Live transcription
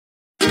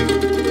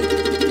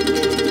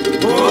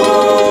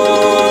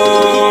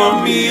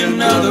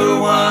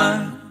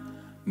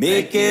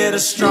Make it a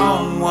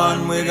strong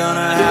one, we're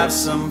gonna have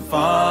some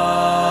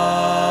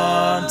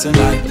fun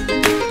tonight.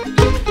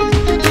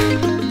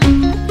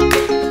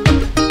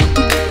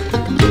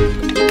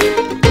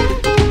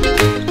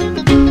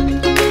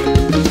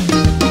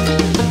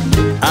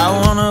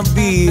 I wanna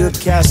be a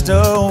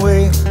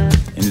castaway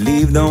and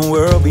leave the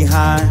world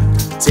behind.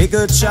 Take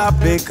a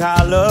tropic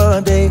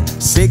holiday,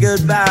 say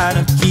goodbye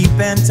to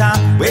keeping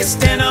time.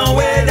 Wasting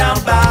away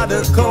down by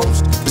the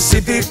coast,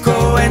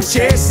 Pacifico and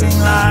chasing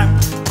lime.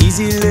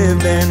 Easy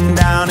living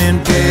down in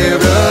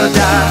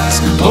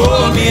paradise.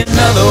 Pour me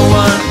another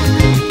one,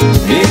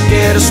 make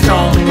it a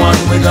strong one.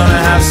 We're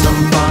gonna have some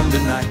fun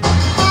tonight.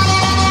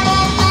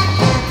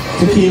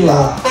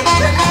 Tequila.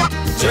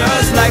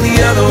 Just like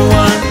the other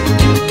one,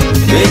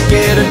 make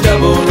it a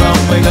double rum.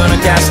 We're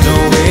gonna cast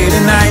away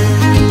tonight.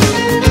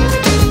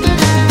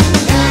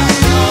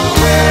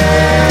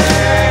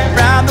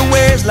 Ride the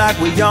waves like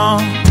we're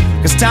young,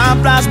 'cause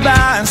time flies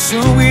by and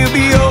soon we'll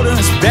be older.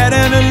 It's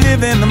better to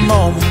live in the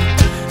moment.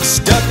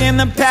 Stuck in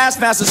the past,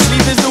 fast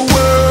asleep as the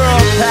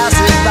world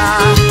passes by.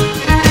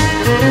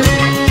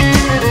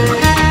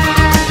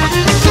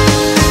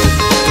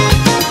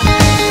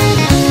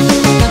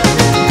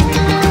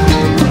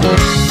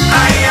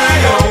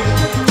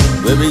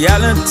 The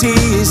reality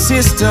is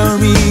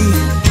history.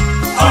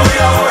 Oh,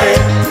 your way.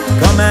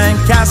 Come and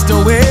cast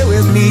away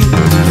with me.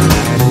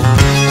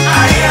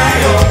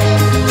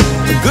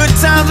 The good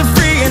times are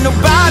free and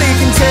nobody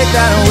can take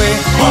that away.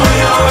 Oh,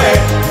 your way.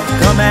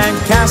 Come and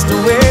cast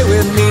away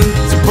with me.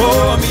 So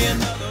pour me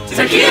another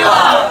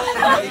tequila.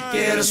 Make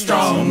it a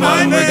strong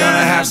one. We're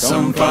gonna have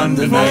some fun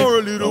tonight. For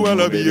a little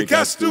while I'll be a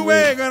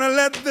castaway, gonna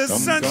let the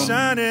sun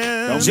shine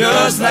in.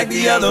 Just like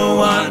the other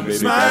one,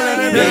 smiling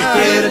and make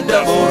it a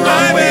double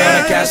run. We're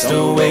gonna cast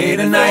away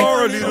tonight.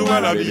 For a little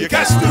while I'll be a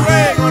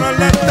castaway, gonna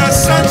let the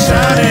sun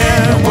shine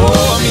in.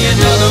 Pour me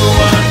another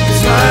one,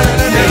 smiling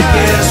and make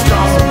it a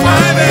strong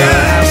one. We're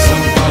gonna have